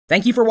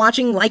Thank you for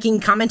watching,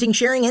 liking, commenting,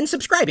 sharing, and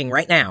subscribing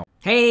right now.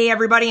 Hey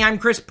everybody, I'm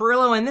Chris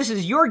Pirillo, and this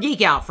is your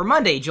Geek Out for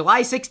Monday,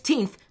 July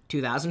 16th,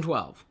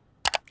 2012.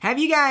 Have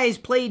you guys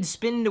played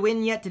Spin to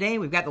Win yet today?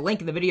 We've got the link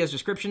in the video's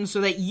description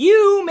so that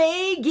you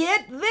may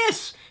get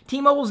this!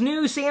 T-Mobile's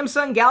new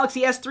Samsung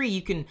Galaxy S3.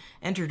 You can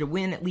enter to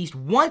win at least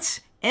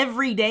once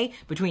every day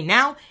between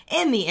now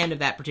and the end of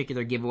that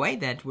particular giveaway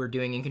that we're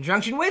doing in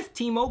conjunction with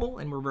T-Mobile,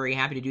 and we're very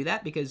happy to do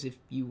that because if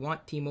you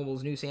want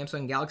T-Mobile's new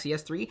Samsung Galaxy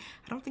S3,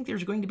 I don't think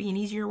there's going to be an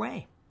easier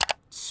way.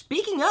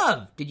 Speaking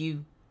of, did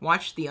you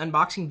watch the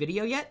unboxing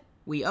video yet?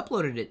 We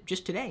uploaded it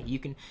just today. You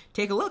can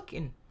take a look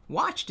and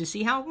watch to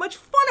see how much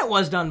fun it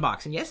was to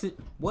unbox. And yes, it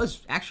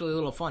was actually a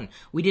little fun.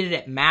 We did it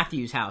at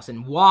Matthew's house,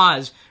 and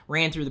Woz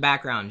ran through the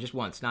background just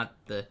once. Not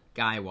the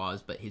guy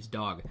Woz, but his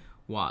dog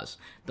Woz.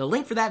 The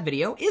link for that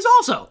video is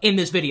also in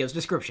this video's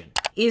description.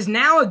 Is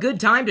now a good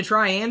time to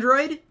try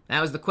Android?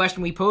 That was the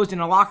question we posed in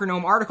a Locker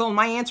Gnome article, and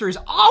my answer is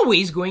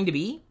always going to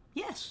be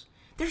yes.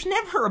 There's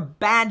never a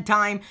bad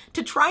time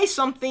to try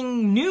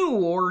something new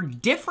or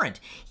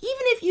different.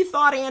 Even if you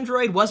thought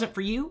Android wasn't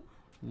for you,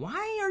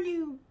 why are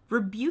you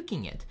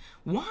rebuking it?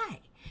 Why?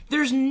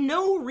 There's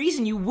no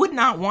reason you would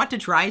not want to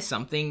try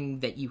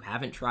something that you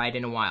haven't tried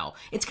in a while.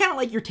 It's kind of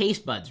like your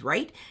taste buds,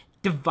 right?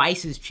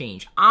 Devices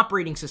change,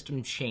 operating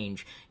systems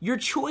change, your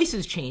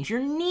choices change, your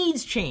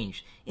needs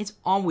change. It's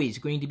always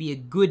going to be a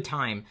good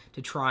time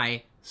to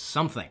try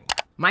something.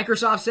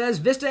 Microsoft says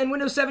Vista and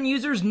Windows 7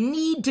 users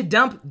need to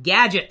dump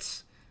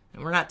gadgets.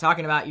 And we're not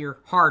talking about your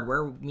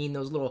hardware. We mean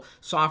those little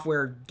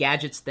software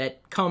gadgets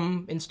that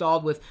come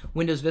installed with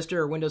Windows Vista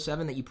or Windows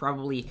 7 that you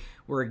probably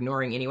were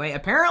ignoring anyway.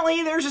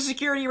 Apparently, there's a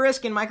security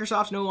risk and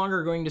Microsoft's no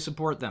longer going to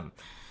support them.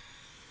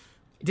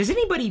 Does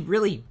anybody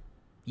really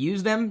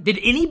use them? Did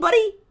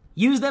anybody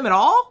use them at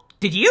all?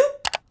 Did you?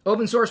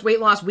 Open source weight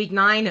loss week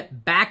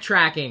 9,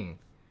 backtracking.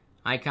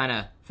 I kind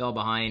of fell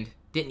behind.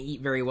 Didn't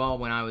eat very well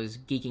when I was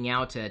geeking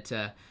out at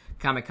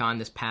Comic-Con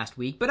this past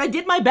week, but I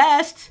did my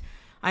best.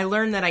 I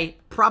learned that I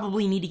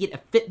probably need to get a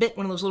Fitbit,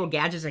 one of those little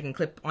gadgets I can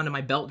clip onto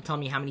my belt and tell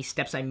me how many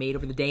steps I made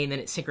over the day, and then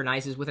it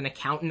synchronizes with an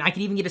account, and I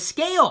can even get a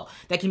scale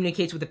that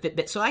communicates with the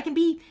Fitbit so I can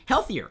be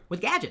healthier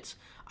with gadgets.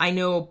 I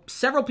know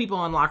several people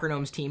on Locker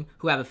Gnome's team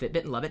who have a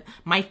Fitbit and love it.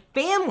 My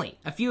family,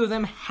 a few of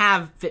them,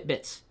 have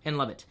Fitbits and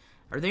love it.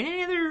 Are there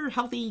any other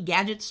healthy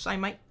gadgets I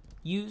might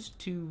use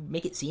to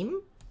make it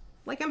seem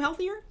like I'm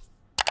healthier?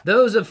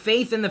 Those of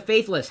Faith and the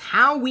Faithless,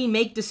 how we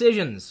make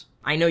decisions.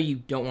 I know you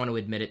don't want to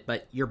admit it,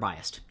 but you're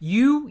biased.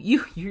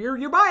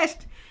 You're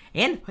biased.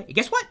 And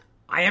guess what?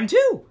 I am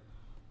too.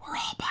 We're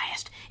all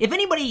biased. If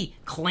anybody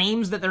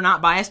claims that they're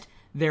not biased,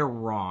 they're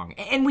wrong.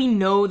 And we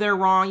know they're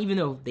wrong, even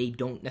though they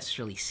don't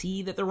necessarily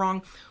see that they're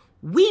wrong.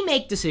 We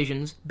make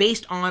decisions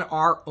based on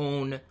our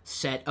own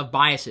set of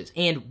biases.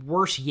 And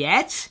worse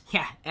yet,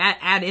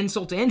 add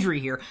insult to injury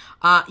here,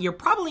 you're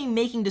probably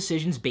making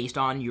decisions based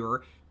on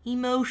your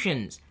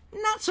emotions.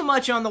 Not so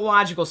much on the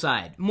logical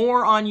side,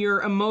 more on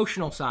your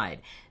emotional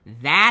side.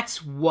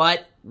 That's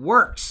what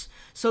works.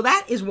 So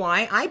that is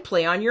why I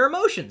play on your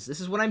emotions. This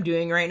is what I'm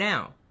doing right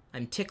now.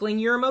 I'm tickling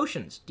your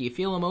emotions. Do you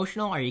feel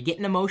emotional? Are you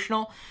getting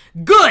emotional?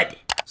 Good!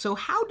 So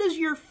how does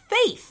your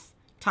faith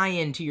tie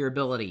into your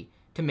ability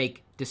to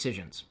make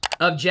decisions?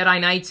 Of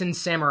Jedi Knights and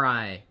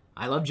Samurai.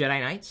 I love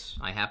Jedi Knights.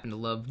 I happen to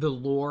love the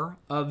lore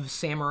of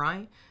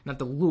samurai. Not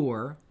the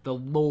lure, the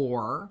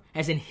lore,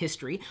 as in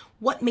history.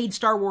 What made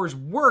Star Wars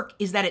work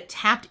is that it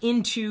tapped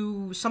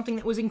into something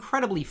that was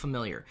incredibly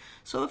familiar.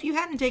 So if you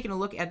hadn't taken a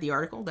look at the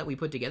article that we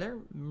put together,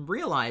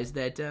 realize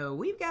that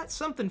we've got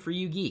something for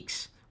you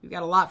geeks. We've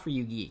got a lot for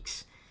you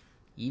geeks.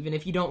 Even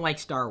if you don't like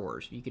Star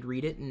Wars, you could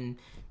read it and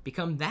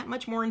become that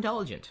much more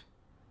intelligent.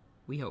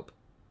 We hope.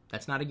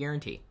 That's not a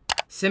guarantee.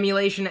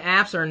 Simulation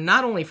apps are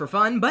not only for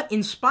fun, but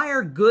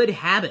inspire good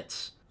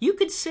habits. You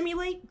could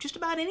simulate just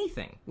about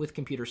anything with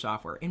computer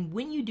software, and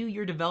when you do,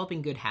 you're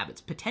developing good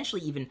habits,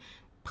 potentially even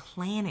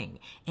planning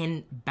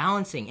and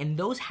balancing, and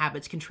those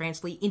habits can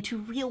translate into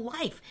real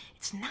life.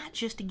 It's not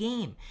just a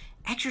game.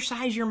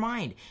 Exercise your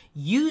mind.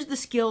 Use the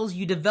skills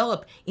you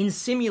develop in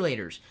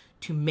simulators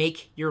to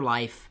make your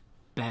life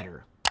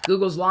better.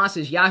 Google's loss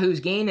is Yahoo's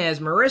gain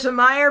as Marissa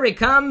Mayer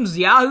becomes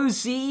Yahoo's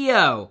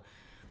CEO.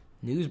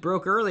 News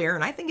broke earlier,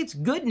 and I think it's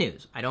good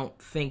news. I don't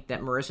think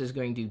that Marissa is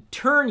going to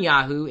turn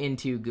Yahoo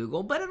into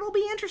Google, but it'll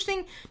be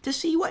interesting to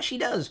see what she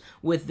does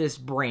with this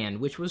brand,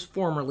 which was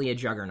formerly a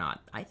juggernaut.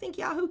 I think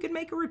Yahoo could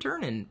make a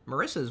return, and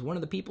Marissa is one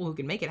of the people who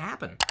can make it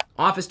happen.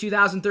 Office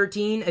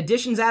 2013,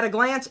 editions at a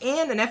glance,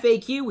 and an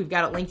FAQ. We've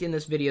got it linked in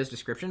this video's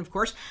description, of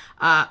course.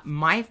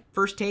 My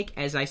first take,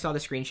 as I saw the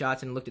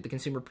screenshots and looked at the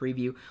consumer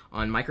preview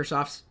on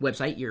Microsoft's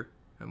website, you're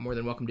more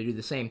than welcome to do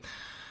the same,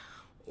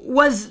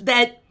 was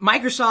that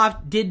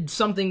Microsoft did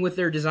something with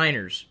their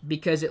designers,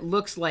 because it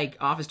looks like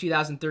Office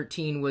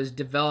 2013 was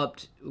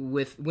developed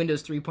with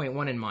Windows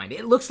 3.1 in mind.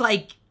 It looks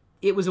like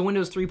it was a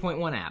Windows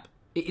 3.1 app.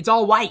 It's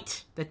all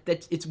white.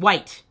 It's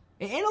white.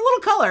 And a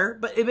little color,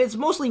 but it's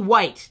mostly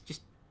white.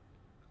 Just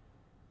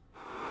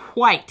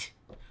white.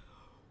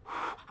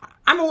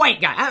 I'm a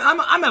white guy.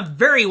 I'm a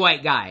very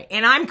white guy,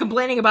 and I'm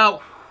complaining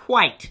about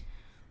white.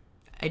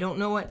 I don't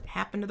know what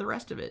happened to the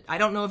rest of it. I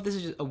don't know if this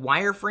is a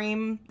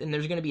wireframe and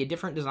there's going to be a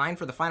different design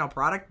for the final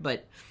product,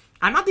 but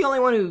I'm not the only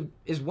one who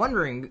is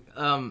wondering.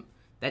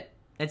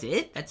 That's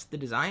it? That's the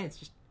design?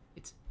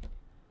 It's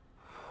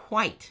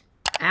white.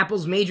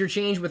 Apple's major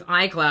change with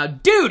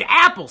iCloud. Dude,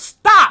 Apple,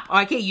 stop!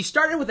 Okay, you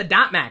started with a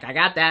 .Mac. I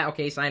got that.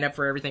 Okay, signed up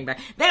for everything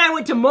back. Then I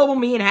went to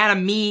MobileMe and had a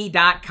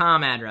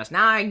me.com address.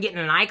 Now I'm getting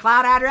an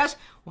iCloud address?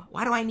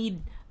 Why do I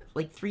need,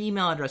 like, 3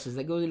 email addresses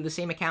that go to the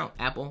same account,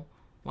 Apple?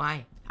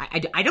 Why?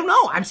 I don't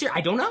know. I'm serious.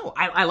 I don't know.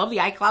 I love the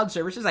iCloud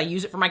services. I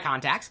use it for my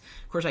contacts.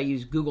 Of course, I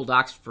use Google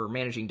Docs for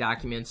managing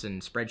documents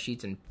and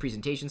spreadsheets and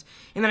presentations.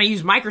 And then I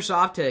use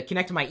Microsoft to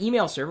connect to my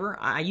email server.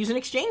 I use an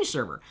Exchange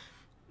server.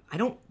 I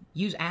don't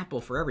use Apple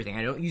for everything.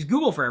 I don't use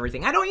Google for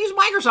everything. I don't use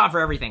Microsoft for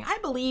everything. I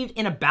believe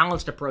in a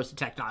balanced approach to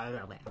technology.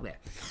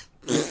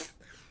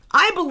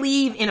 I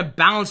believe in a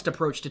balanced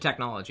approach to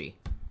technology.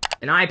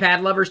 An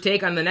iPad lover's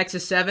take on the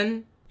Nexus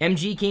 7.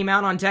 MG came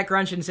out on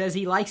TechCrunch and says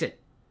he likes it.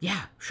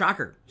 Yeah,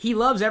 shocker. He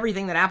loves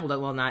everything that Apple does.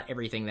 Well, not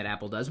everything that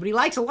Apple does, but he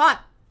likes a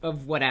lot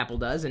of what Apple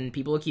does, and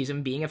people accuse him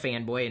of being a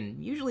fanboy,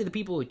 and usually the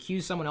people who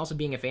accuse someone else of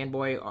being a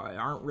fanboy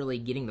aren't really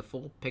getting the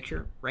full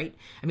picture, right?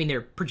 I mean, they're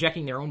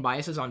projecting their own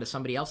biases onto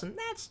somebody else, and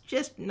that's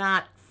just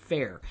not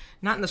fair.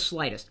 Not in the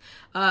slightest.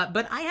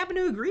 But I happen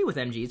to agree with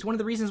MG. It's one of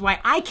the reasons why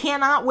I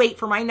cannot wait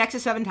for my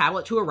Nexus 7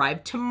 tablet to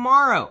arrive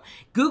tomorrow.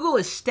 Google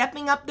is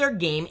stepping up their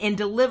game and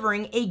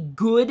delivering a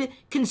good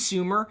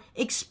consumer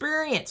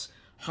experience.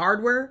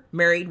 Hardware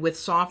married with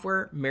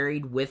software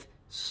married with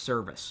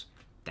service.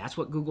 That's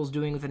what Google's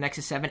doing with the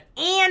Nexus 7,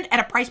 and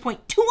at a price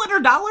point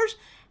 $200?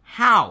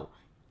 How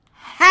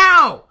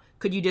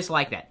could you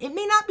dislike that? It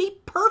may not be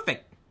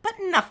perfect, but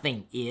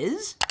nothing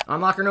is.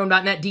 On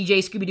LockerGnome.net, DJ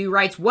Scooby Doo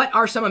writes, what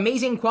are some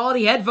amazing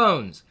quality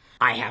headphones?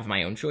 I have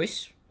my own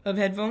choice of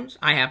headphones.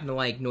 I happen to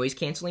like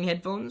noise-canceling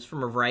headphones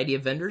from a variety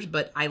of vendors,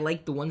 but I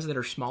like the ones that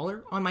are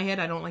smaller on my head.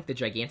 I don't like the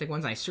gigantic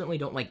ones. I certainly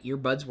don't like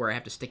earbuds where I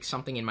have to stick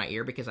something in my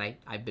ear because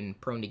I've been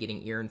prone to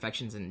getting ear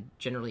infections and,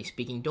 generally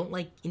speaking, don't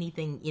like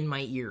anything in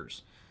my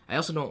ears. I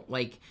also don't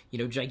like,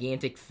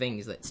 gigantic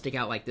things that stick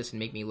out like this and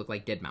make me look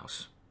like Dead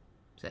Mouse.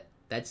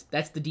 That's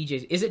the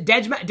DJ's. Is it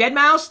Dead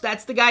Mouse?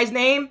 That's the guy's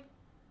name?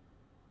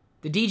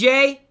 The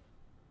DJ?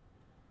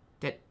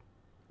 That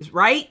is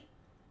right?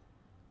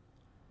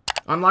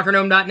 On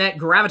LockerGnome.net,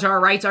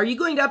 Gravatar writes, are you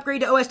going to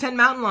upgrade to OS X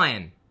Mountain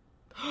Lion?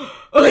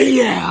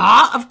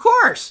 Yeah, of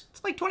course.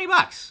 It's like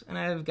 $20. And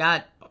I've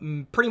got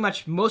pretty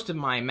much most of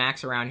my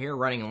Macs around here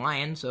running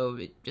Lion, so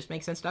it just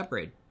makes sense to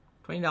upgrade.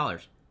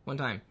 $20, one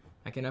time.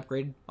 I can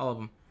upgrade all of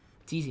them.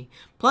 It's easy.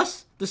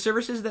 Plus, the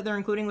services that they're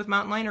including with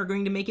Mountain Lion are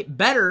going to make it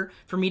better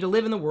for me to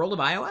live in the world of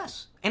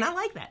iOS. And I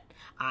like that.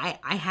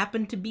 I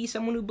happen to be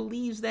someone who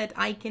believes that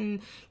I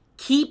can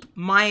keep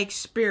my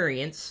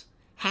experience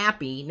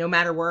happy no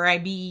matter where I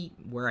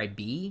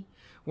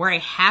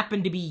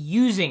happen to be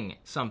using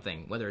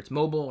something, whether it's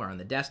mobile or on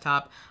the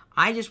desktop.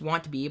 I just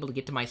want to be able to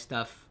get to my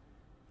stuff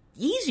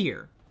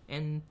easier.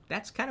 And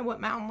that's kind of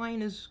what Mountain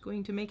Lion is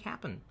going to make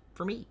happen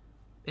for me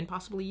and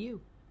possibly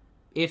you.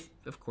 If,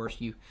 of course,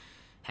 you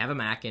have a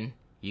Mac and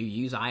you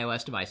use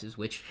iOS devices,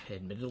 which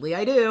admittedly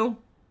I do.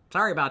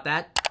 Sorry about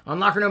that. On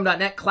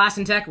LockerGnome.net,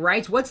 ClaassenTech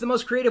writes, what's the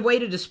most creative way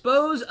to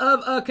dispose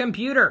of a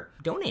computer?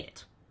 Donate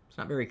it. It's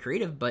not very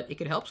creative, but it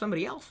could help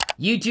somebody else.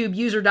 YouTube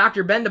user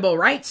drbendable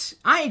writes,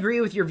 I agree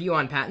with your view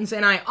on patents,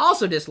 and I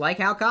also dislike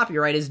how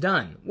copyright is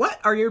done. What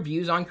are your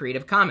views on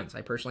Creative Commons?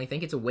 I personally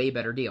think it's a way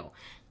better deal.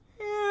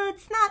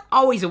 It's not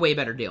always a way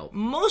better deal.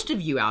 Most of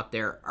you out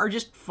there are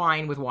just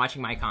fine with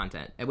watching my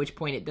content, at which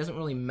point it doesn't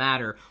really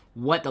matter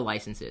what the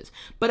license is.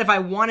 But if I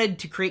wanted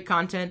to create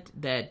content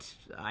that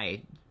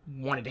I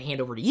wanted to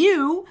hand over to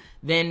you,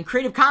 then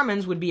Creative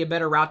Commons would be a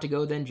better route to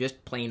go than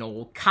just plain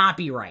old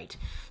copyright.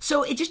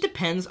 So it just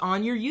depends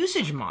on your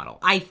usage model.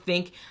 I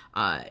think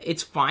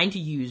it's fine to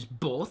use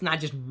both, not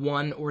just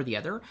one or the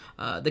other.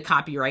 The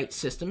copyright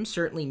system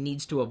certainly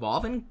needs to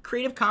evolve, and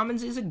Creative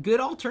Commons is a good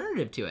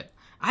alternative to it.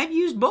 I've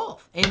used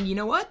both, and you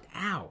know what?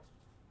 Ow.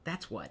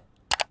 That's what.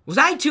 Was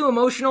I too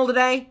emotional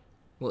today?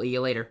 We'll eat you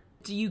later.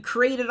 So you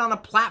created on a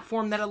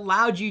platform that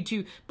allowed you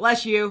to,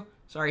 bless you,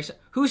 sorry,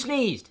 who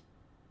sneezed?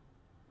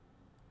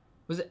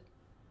 Was it,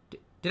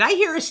 did I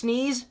hear a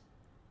sneeze?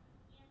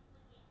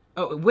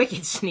 Oh,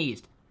 Wicked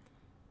sneezed.